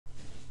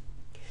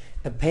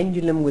A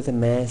pendulum with a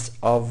mass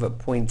of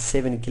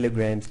 0.7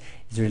 kilograms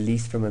is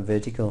released from a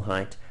vertical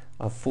height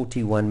of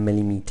 41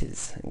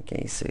 millimeters.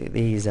 Okay, so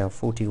there is our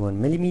 41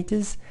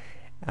 millimeters,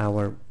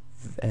 our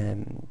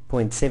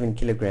 0.7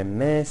 kilogram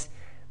mass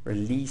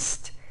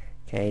released,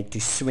 okay,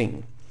 to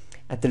swing.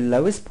 At the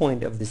lowest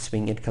point of the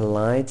swing, it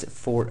collides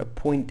for a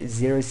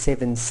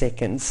 0.07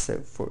 seconds, so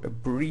for a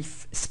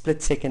brief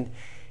split second,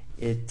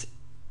 it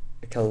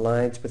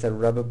collides with a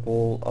rubber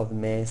ball of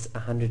mass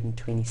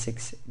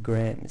 126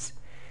 grams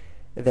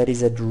that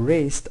is at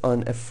rest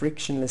on a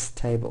frictionless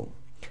table.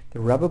 The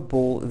rubber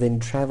ball then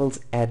travels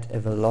at a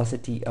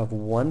velocity of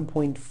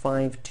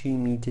 1.52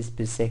 meters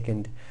per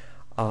second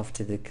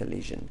after the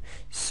collision.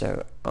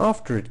 So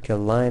after it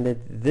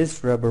collided,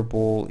 this rubber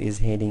ball is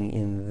heading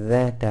in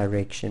that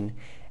direction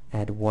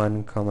at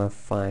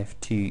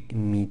 1.52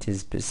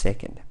 meters per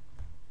second.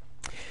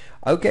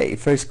 Okay,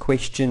 first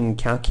question,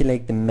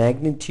 calculate the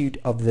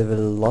magnitude of the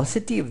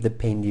velocity of the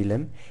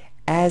pendulum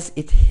as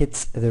it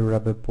hits the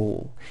rubber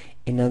ball.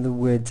 In other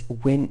words,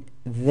 when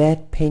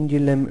that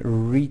pendulum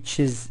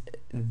reaches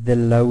the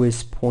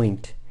lowest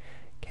point,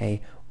 okay,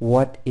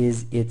 what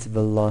is its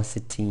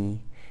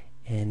velocity?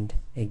 And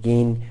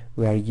again,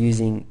 we are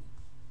using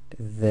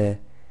the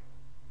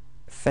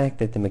fact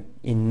that the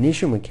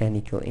initial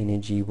mechanical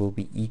energy will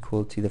be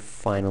equal to the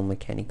final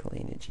mechanical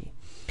energy.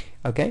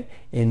 Okay,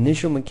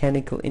 initial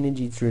mechanical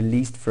energy is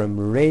released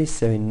from rest,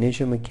 so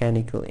initial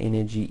mechanical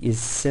energy is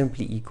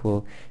simply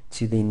equal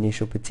to the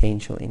initial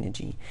potential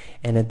energy.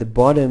 And at the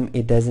bottom,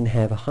 it doesn't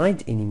have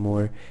height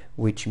anymore,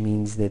 which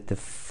means that the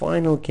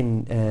final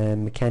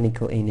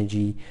mechanical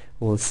energy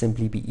will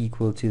simply be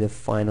equal to the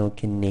final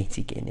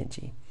kinetic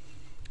energy.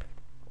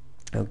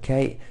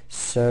 Okay,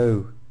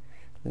 so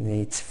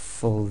let's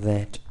fill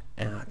that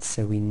out.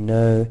 So we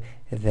know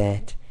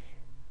that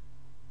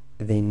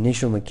the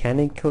initial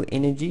mechanical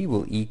energy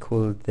will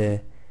equal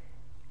the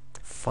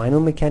final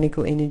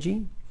mechanical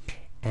energy,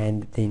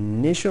 and the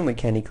initial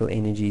mechanical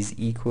energy is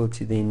equal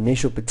to the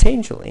initial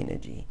potential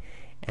energy,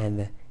 and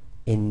the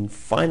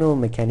final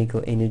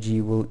mechanical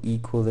energy will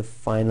equal the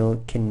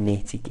final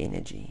kinetic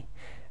energy.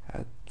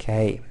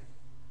 Okay,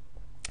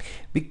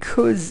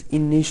 because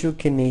initial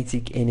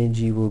kinetic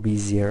energy will be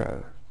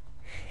 0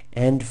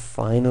 and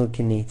final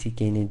kinetic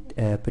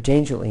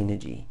potential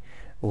energy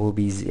will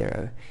be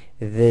 0,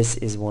 this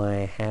is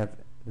why I have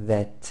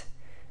that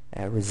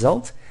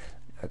result.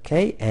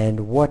 Okay,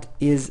 and what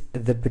is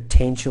the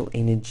potential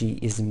energy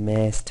is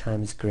mass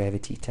times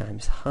gravity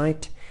times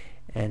height,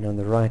 and on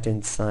the right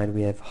hand side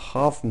we have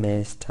half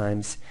mass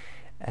times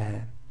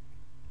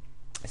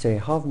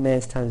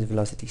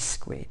velocity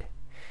squared.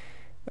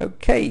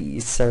 Okay,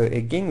 so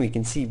again we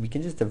can see we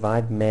can just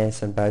divide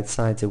mass on both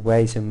sides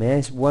away, so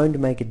mass won't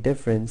make a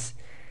difference,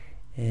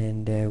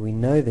 and we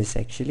know this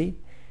actually.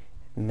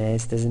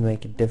 Mass doesn't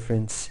make a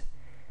difference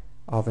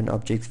of an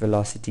object's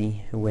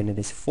velocity when it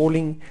is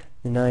falling.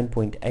 The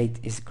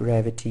 9.8 is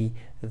gravity.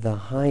 The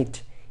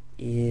height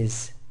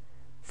is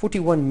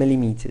 41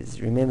 millimeters.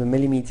 Remember,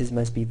 millimeters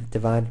must be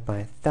divided by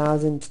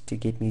 1,000 to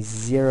get me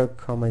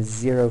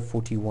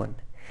 0,041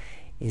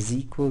 is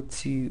equal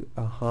to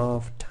a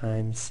half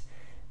times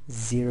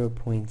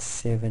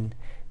 0.7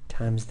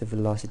 times the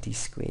velocity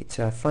squared.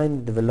 So I find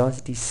that the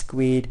velocity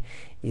squared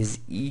is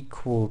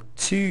equal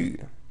to,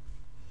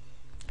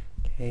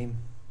 okay,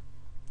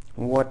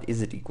 what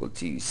is it equal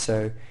to?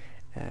 So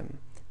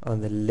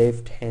on the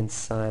left hand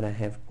side I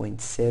have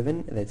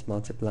 0.7, that's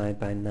multiplied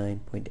by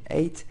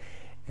 9.8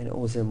 and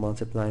also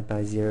multiplied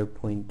by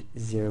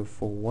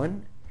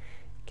 0.041.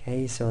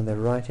 Okay, so on the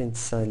right hand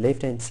side,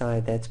 left hand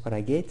side, that's what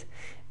I get.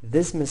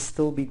 This must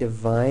still be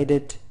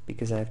divided,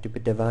 because I have to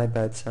divide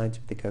both sides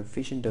with the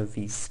coefficient of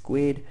v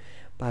squared,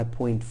 by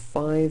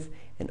 0.5,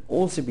 and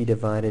also be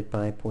divided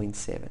by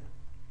 0.7.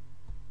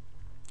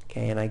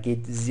 Okay, and I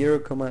get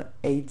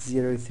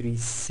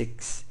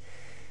 0.8036,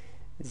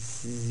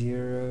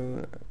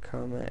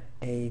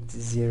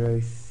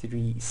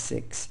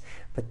 0.8036,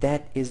 but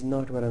that is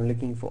not what I'm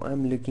looking for.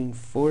 I'm looking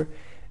for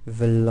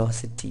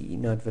velocity,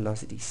 not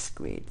velocity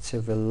squared.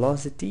 So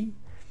velocity,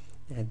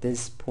 at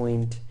this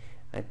point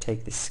I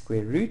take the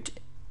square root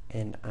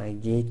and I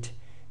get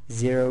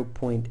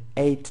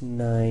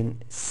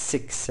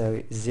 0.896,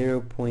 so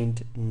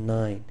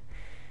 0.9,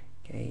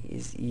 okay,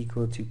 is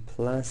equal to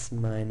plus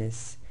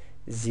minus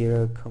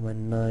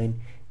 0.9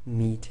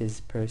 meters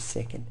per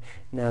second.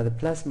 Now the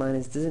plus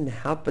minus doesn't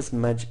help us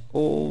much.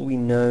 All we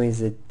know is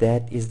that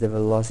that is the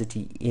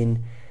velocity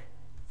in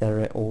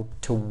the or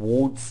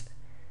towards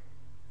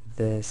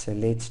the, so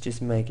let's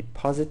just make it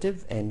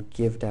positive and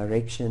give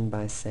direction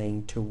by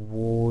saying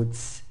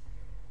towards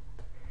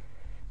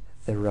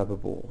the rubber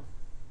ball.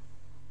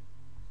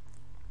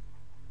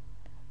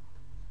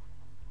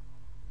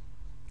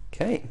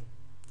 Okay,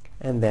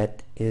 and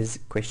that is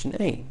question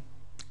A.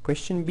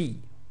 Question B.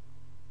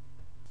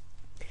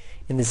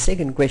 In the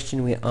second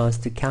question, we're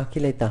asked to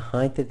calculate the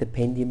height that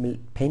the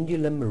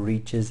pendulum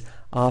reaches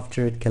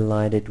after it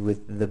collided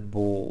with the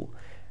ball.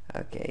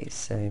 Okay,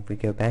 so if we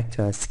go back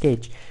to our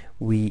sketch,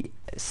 we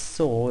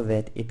saw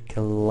that it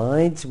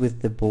collides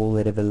with the ball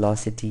at a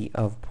velocity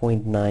of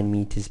 0.9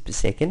 meters per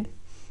second.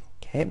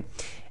 Okay,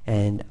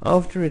 and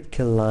after it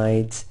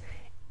collides,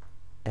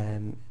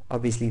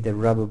 obviously the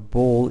rubber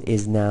ball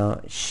is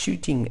now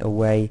shooting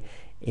away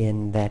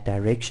in that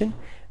direction,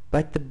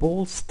 but the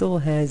ball still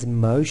has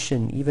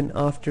motion. Even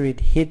after it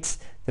hits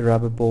the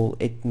rubber ball,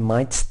 it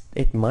might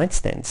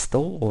stand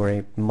still, or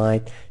it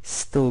might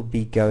still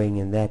be going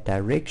in that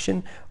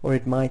direction, or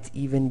it might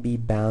even be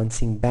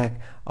bouncing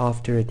back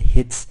after it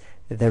hits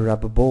the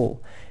rubber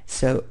ball.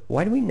 So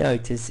what we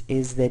notice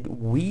is that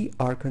we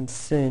are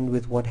concerned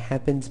with what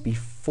happens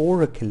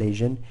before a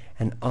collision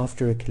and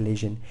after a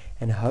collision,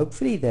 and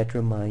hopefully that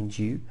reminds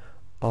you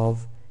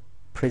of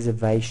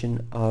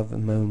preservation of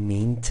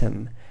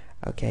momentum.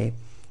 Okay,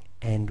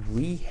 and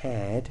we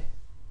had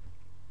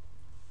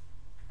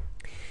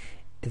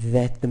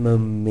that the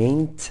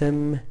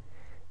momentum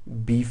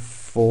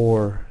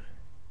before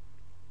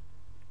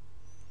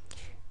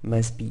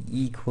must be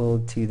equal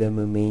to the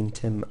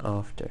momentum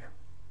after.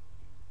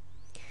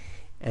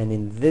 And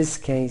in this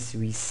case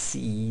we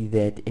see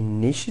that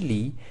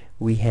initially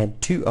we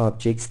had two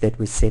objects that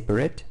were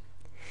separate,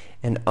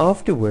 and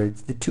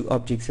afterwards the two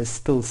objects are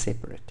still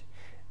separate.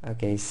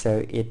 Okay,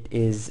 so it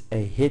is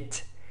a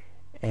hit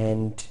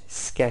and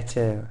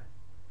scatter,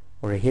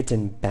 or a hit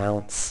and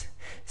bounce.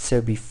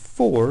 So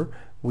before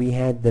we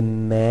had the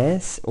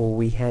mass, or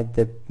we had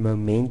the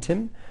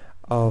momentum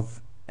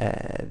of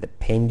the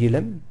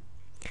pendulum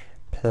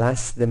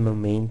plus the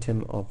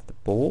momentum of the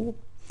ball,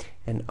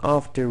 and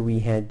after we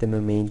had the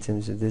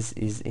momentum, so this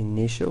is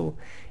initial,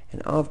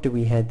 and after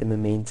we had the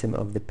momentum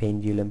of the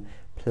pendulum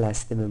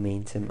plus the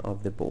momentum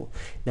of the ball.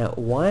 Now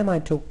why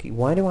do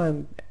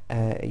I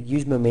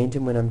use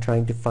momentum when I'm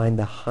trying to find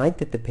the height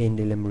that the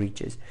pendulum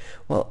reaches?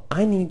 Well,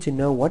 I need to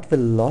know what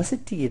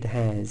velocity it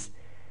has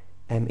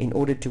in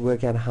order to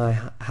work out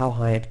how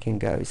high it can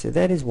go. So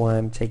that is why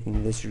I'm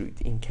taking this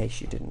route, in case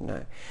you didn't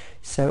know.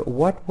 So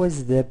what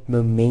was the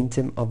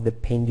momentum of the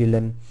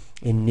pendulum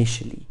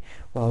initially?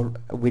 Well,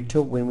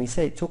 when we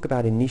talk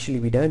about initially,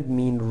 we don't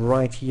mean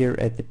right here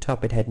at the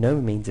top. It had no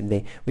momentum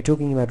there. We're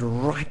talking about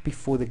right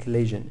before the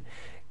collision.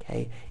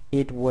 Okay,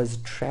 it was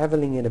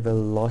traveling at a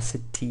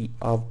velocity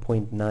of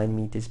 0.9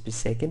 meters per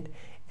second,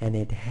 and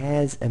it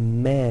has a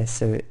mass.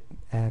 So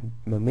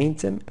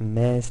momentum,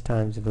 mass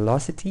times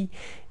velocity,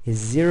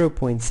 is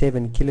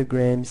 0.7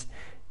 kilograms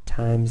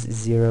times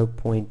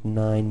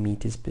 0.9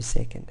 meters per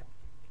second.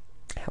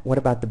 What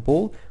about the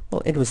ball?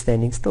 Well, it was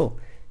standing still,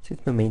 so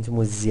its momentum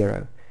was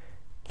 0.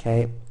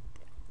 Okay,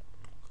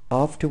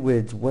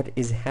 afterwards, what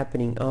is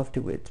happening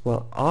afterwards?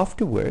 Well,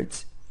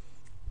 afterwards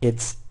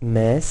its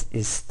mass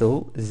is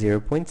still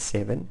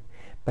 0.7,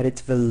 but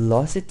its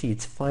velocity,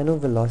 its final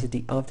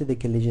velocity after the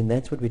collision,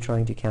 that's what we're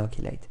trying to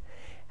calculate.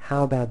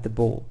 How about the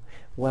ball?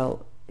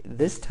 Well,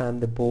 this time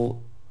the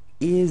ball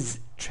is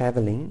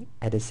traveling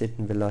at a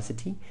certain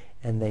velocity,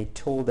 and they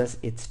told us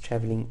it's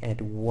traveling at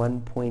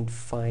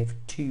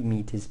 1.52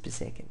 meters per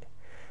second.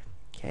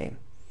 Okay,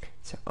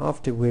 so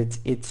afterwards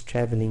it's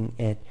traveling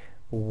at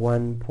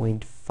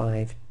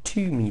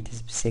 1.52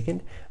 meters per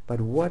second,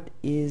 but what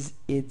is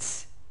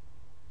its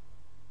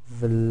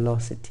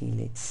velocity?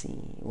 Let's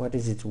see, what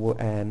is its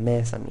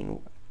mass?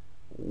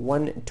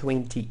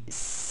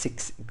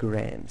 126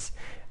 grams.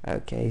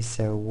 Okay,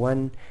 so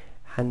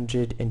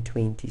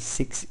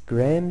 126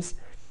 grams,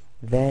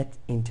 that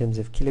in terms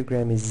of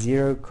kilogram is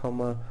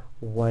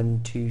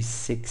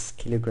 0.126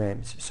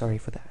 kilograms. Sorry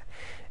for that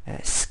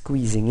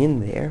squeezing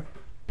in there.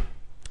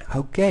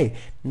 Okay,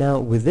 now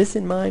with this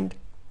in mind,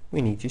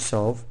 we need to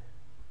solve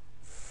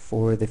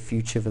for the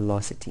future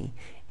velocity.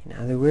 In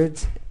other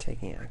words,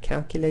 taking our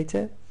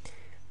calculator,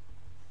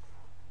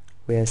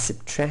 we are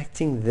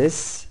subtracting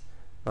this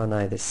on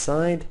either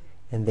side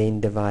and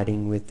then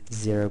dividing with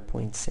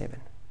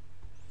 0.7.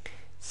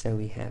 So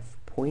we have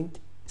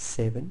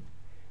 0.7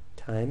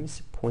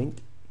 times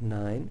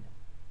 0.9.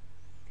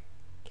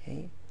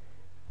 Okay,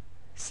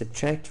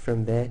 subtract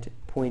from that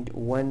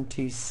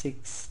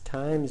 0.126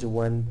 times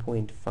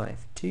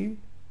 1.52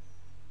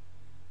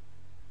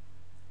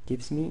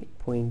 gives me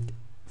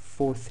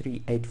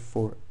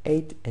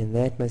 0.43848, and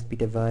that must be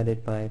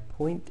divided by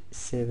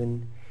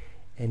 0.7,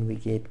 and we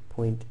get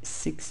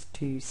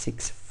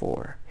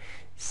 0.6264.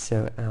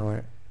 So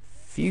our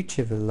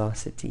future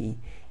velocity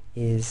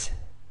is,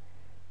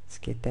 let's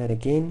get that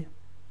again,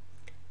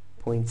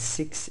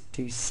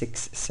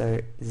 0.626,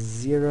 so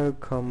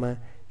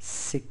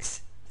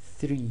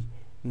 0.63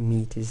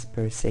 meters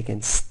per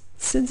second.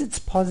 Since it's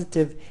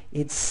positive,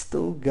 it's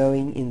still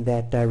going in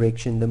that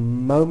direction the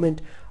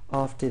moment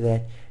after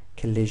that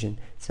collision.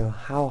 So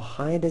how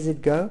high does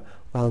it go?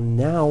 Well,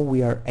 now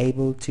we are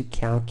able to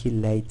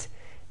calculate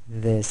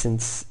the,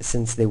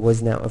 since there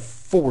was now a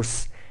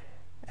force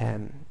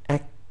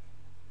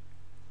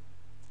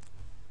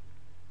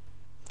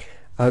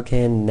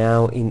okay, and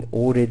now in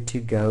order to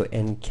go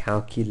and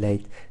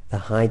calculate the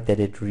height that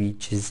it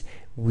reaches,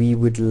 we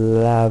would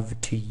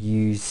love to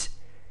use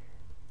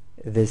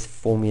this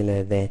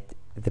formula that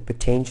the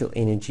potential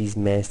energy is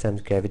mass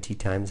times gravity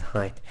times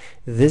height.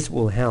 This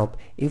will help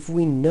if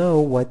we know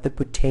what the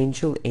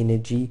potential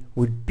energy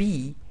would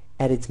be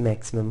at its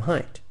maximum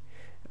height.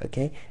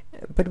 Okay,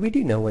 but we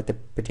do know what the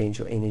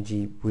potential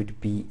energy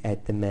would be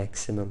at the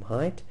maximum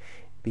height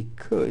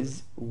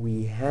because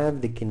we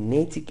have the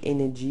kinetic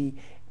energy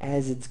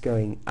as it's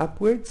going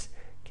upwards.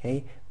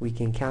 Okay, we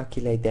can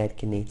calculate that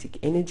kinetic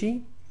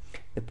energy.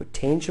 The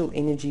potential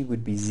energy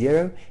would be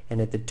 0,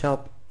 and at the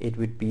top it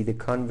would be the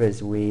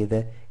converse, where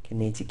the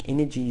kinetic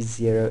energy is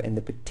 0 and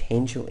the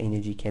potential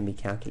energy can be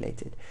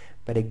calculated.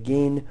 But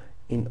again,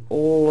 in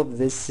all of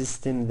this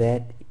system,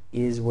 that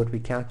is what we're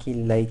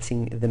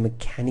calculating the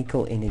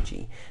mechanical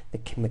energy. The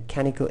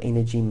mechanical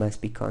energy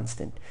must be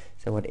constant.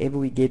 So whatever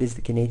we get is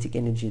the kinetic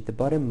energy at the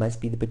bottom must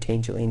be the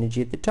potential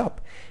energy at the top.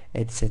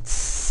 It's as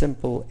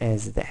simple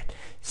as that.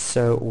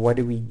 So what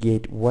do we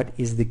get? What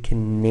is the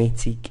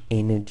kinetic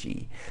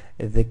energy?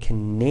 The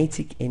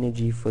kinetic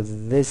energy for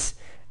this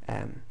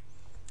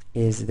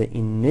is the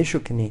initial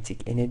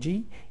kinetic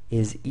energy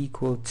is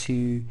equal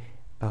to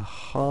a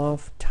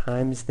half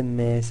times the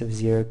mass of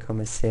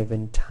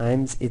 0,7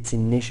 times its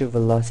initial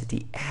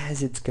velocity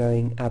as it's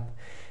going up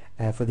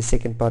for the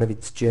second part of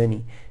its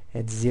journey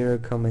at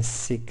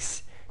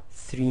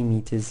 0,63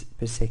 meters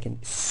per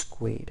second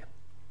squared.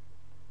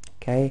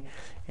 Okay,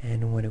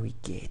 and what do we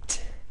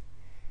get?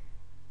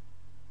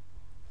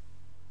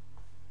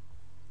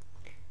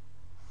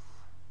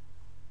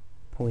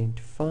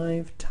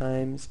 .5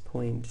 times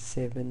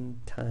 0.7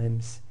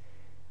 times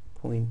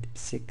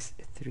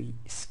 0.63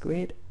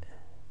 squared.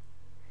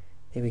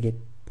 There we get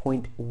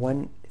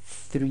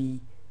 0.130,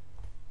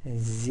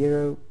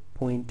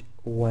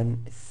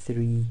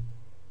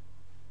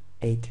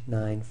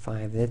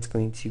 0.13895. That's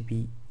going to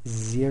be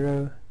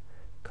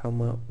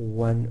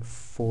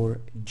 0,14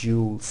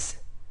 joules.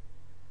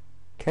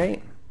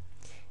 Okay,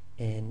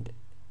 and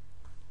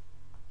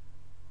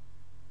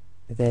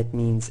that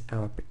means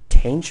our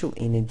potential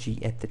energy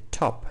at the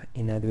top,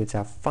 in other words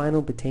our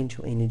final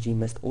potential energy,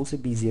 must also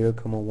be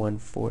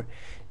 0,14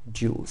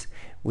 joules,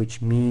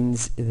 which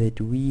means that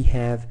we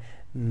have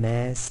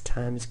mass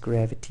times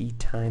gravity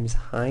times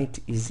height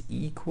is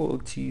equal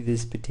to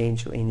this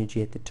potential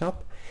energy at the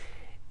top,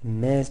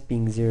 mass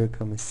being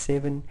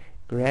 0,7,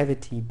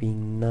 gravity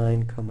being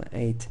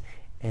 9,8,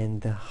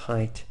 and the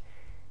height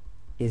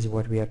is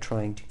what we are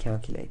trying to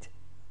calculate.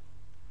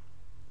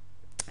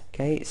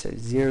 Okay, so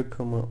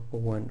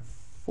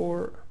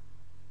 0,14.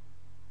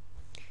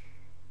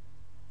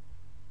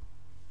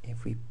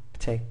 If we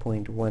take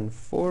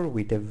 0.14,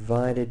 we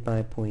divide it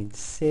by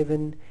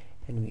 0.7,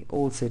 and we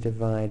also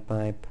divide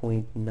by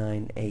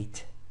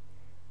 0.98.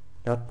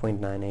 Not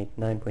 0.98,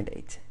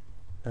 9.8.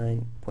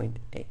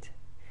 9.8.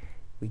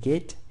 We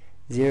get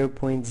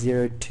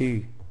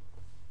 0.02.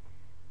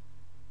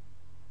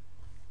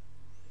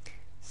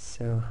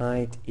 So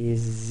height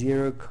is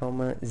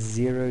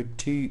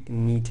 0,02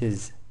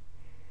 meters.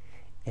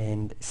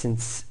 And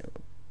since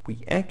we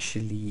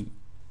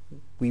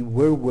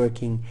were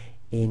working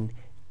in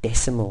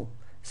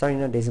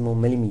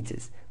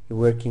millimeters, we're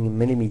working in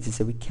millimeters,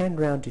 so we can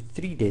round to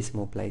 3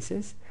 decimal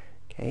places.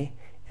 Okay,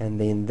 and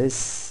then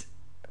this,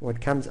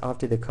 what comes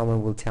after the comma,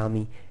 will tell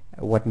me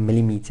what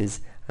millimeters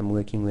I'm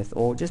working with,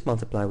 or just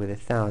multiply with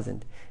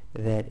 1,000.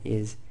 That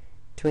is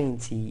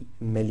 20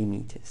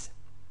 millimeters.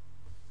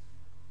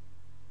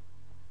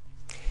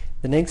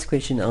 The next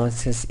question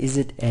asks us, is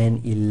it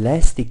an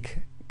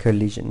elastic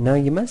collision? Now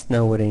you must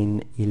know what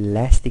an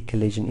elastic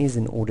collision is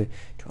in order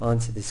to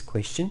answer this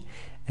question.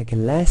 A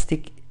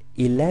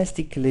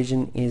elastic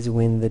collision is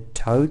when the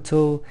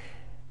total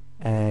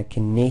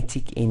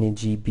kinetic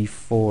energy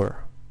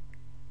before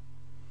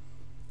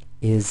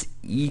is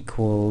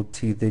equal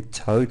to the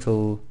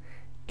total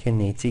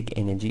kinetic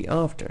energy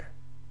after.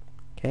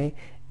 Okay,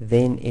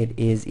 then it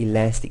is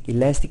elastic.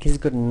 Elastic has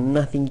got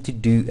nothing to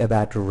do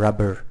about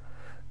rubber.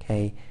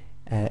 Okay,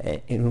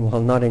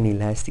 well, not an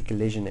elastic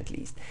collision at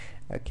least.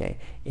 Okay,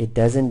 it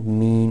doesn't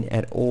mean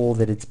at all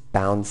that it's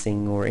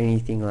bouncing or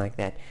anything like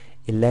that.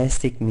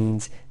 Elastic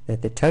means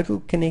that the total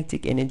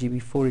kinetic energy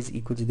before is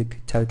equal to the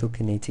total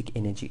kinetic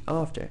energy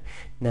after.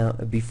 Now,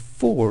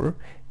 before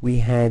we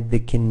had the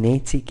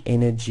kinetic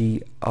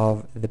energy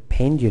of the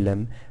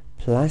pendulum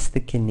plus the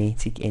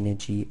kinetic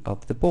energy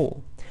of the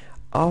ball.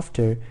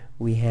 After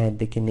we had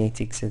the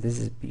kinetic, so this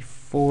is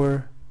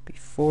before,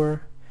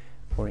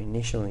 or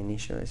initial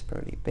is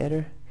probably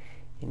better.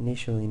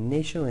 Initial,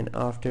 and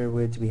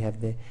afterwards we have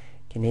the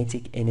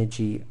kinetic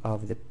energy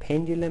of the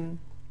pendulum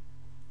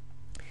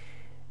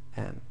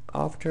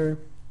after,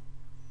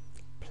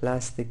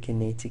 plus the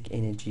kinetic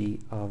energy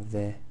of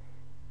the,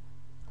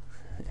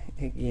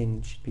 again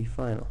it should be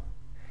final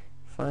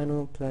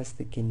plus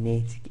the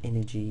kinetic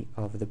energy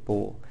of the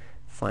ball,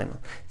 final.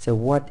 So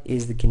what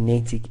is the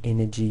kinetic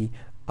energy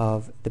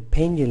of the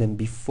pendulum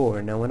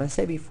before? Now when I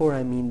say before,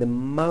 I mean the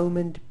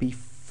moment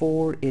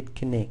before it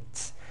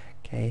connects.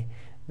 Okay,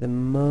 the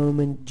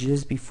moment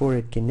just before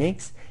it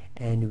connects,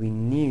 and we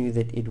knew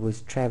that it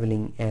was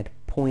traveling at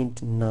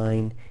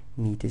 0.9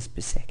 meters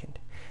per second.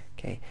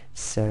 Okay,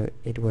 so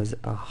it was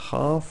a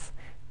half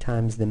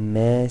times the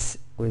mass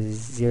was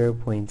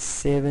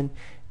 0.7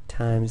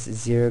 times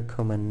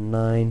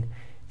 0.9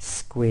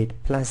 squared,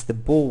 plus the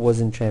ball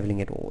wasn't traveling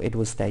at all, it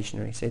was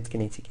stationary, so its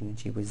kinetic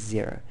energy was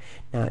 0.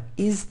 Now,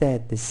 is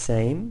that the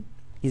same?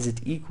 Is it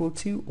equal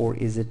to, or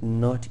is it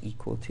not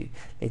equal to?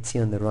 Let's see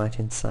on the right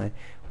hand side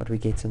what we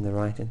get on the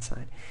right hand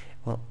side.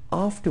 Well,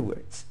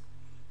 afterwards,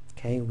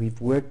 okay, we've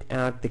worked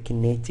out the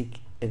kinetic,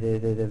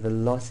 the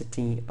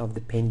velocity of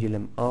the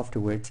pendulum.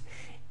 Afterwards,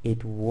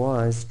 it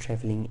was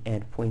traveling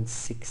at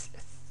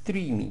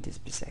 0.63 meters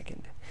per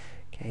second.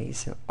 Okay,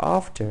 so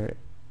after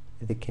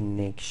the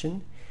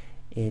connection,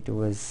 it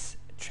was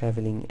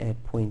traveling at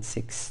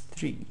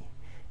 0.63,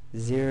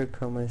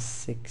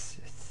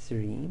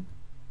 0.63,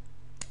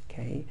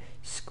 okay,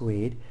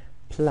 squared,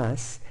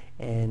 plus,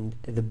 and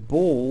the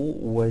ball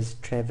was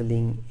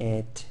traveling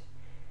at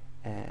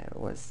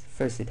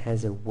first it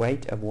has a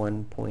weight of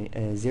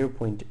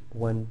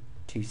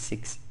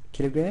 0.126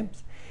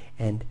 kilograms,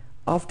 and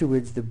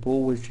afterwards the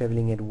ball was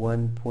traveling at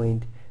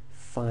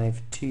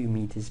 1.52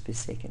 meters per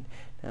second.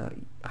 Now,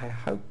 I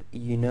hope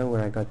you know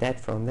where I got that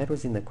from. That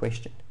was in the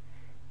question.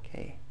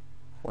 Okay,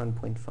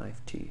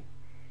 1.52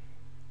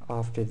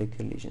 after the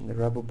collision. The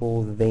rubber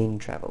ball then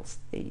travels.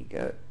 There you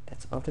go.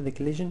 That's after the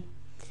collision.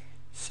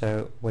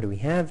 So what do we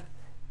have?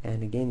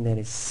 And again, that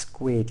is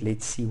squared.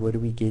 Let's see, what do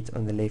we get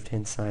on the left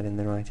hand side and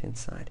the right hand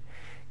side.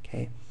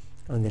 Okay,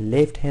 on the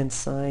left hand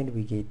side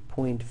we get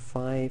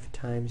 0.5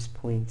 times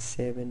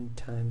 0.7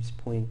 times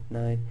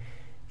 0.9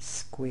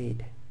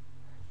 squared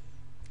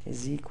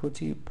is equal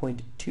to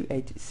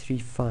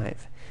 0.2835,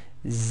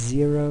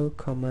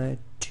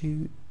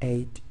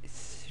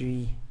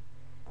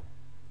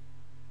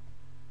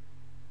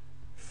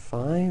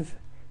 0.2835.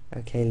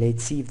 Okay,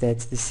 let's see if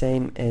that's the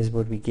same as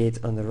what we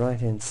get on the right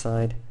hand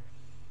side.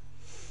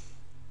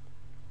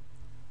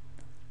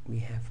 We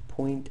have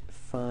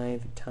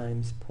 0.5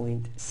 times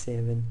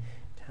 0.7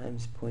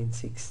 times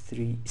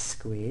 0.63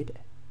 squared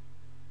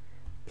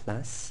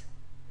plus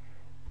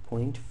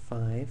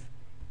 0.5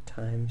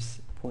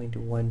 times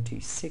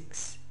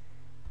 0.126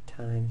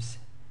 times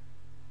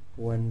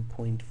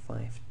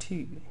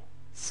 1.52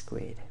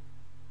 squared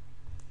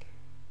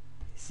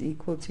is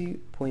equal to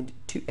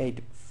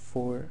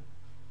 0.2844,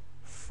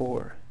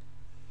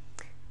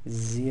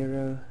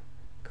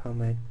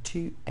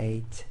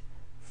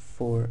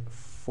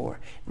 0.2844.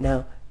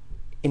 Now,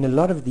 in a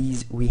lot of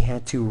these we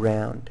had to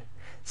round.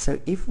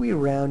 So if we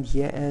round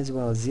here as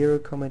well,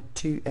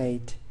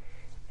 0.28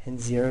 and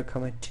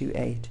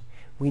 0.28,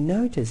 we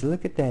notice,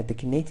 look at that, the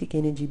kinetic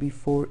energy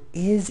before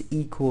is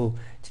equal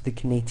to the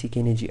kinetic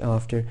energy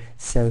after.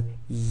 So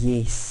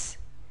yes,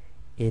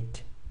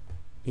 it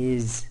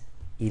is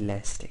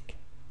elastic.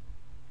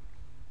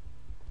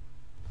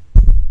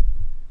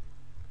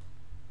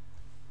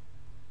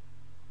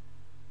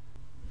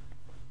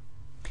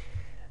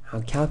 Now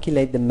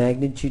calculate the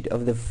magnitude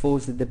of the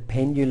force that the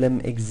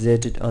pendulum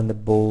exerted on the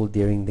ball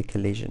during the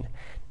collision.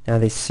 Now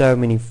there's so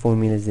many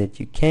formulas that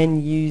you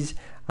can use.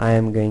 I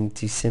am going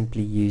to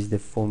simply use the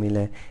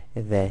formula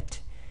that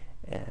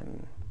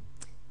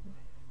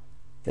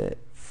the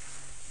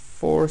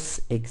force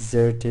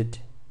exerted,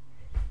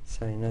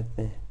 sorry, not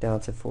the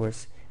delta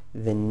force,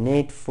 the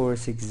net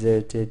force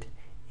exerted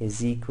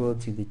is equal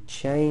to the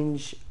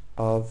change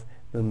of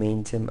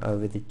momentum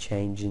over the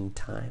change in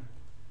time.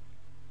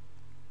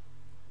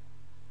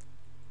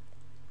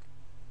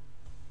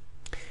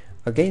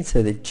 Okay,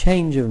 so the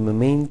change of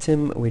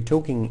momentum, we're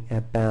talking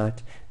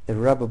about the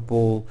rubber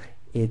ball,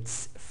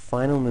 its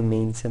final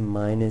momentum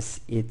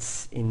minus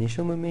its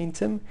initial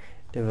momentum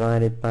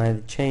divided by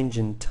the change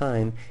in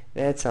time.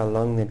 That's how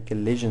long that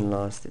collision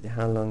lasted.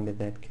 How long did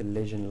that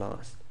collision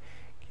last?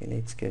 Okay,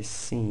 let's go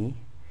see.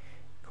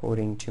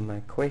 According to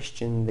my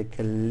question, the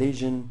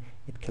collision,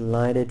 it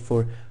collided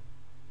for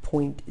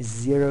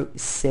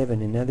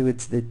 0.07. In other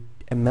words, the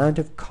amount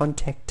of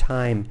contact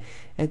time.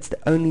 It's the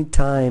only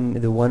time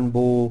the one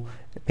ball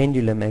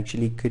pendulum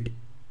actually could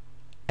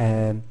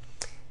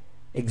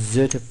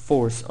exert a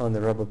force on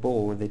the rubber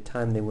ball, the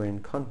time they were in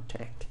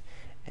contact.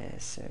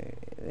 So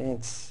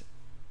that's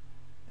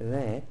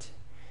that.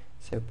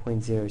 So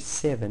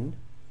 0.07.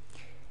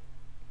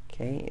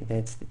 Okay,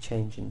 that's the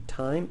change in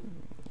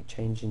time.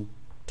 Change in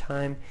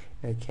time.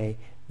 Okay,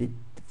 the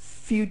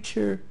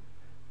future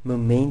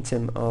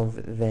momentum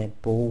of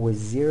that ball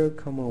was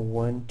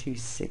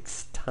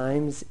 0.126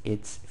 times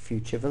its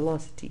future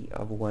velocity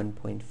of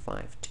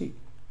 1.52.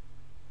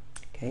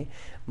 Okay,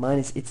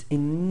 minus its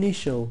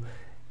initial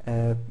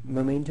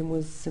momentum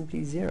was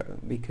simply 0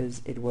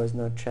 because it was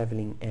not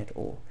traveling at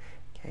all.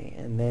 Okay,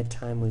 and that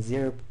time was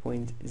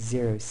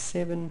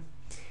 0.07,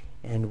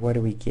 and what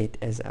do we get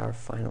as our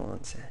final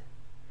answer?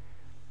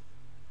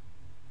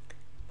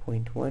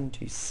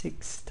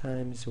 0.126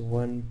 times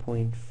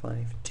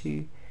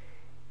 1.52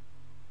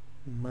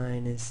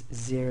 minus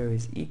 0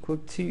 is equal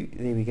to,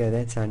 there we go,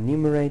 that's our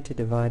numerator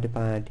divided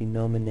by our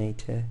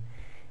denominator,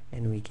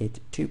 and we get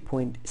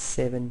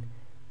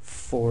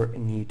 2.74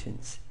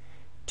 newtons.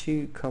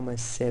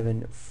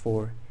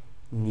 2.74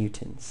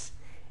 newtons,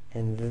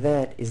 and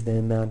that is the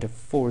amount of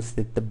force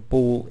that the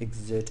ball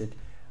exerted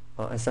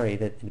sorry,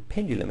 the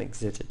pendulum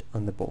exerted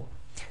on the ball.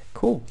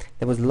 Cool.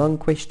 That was a long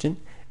question,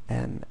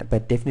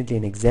 but definitely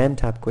an exam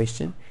type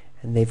question,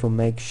 and therefore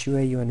make sure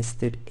you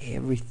understood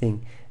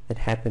everything that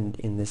happened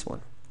in this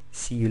one.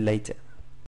 See you later.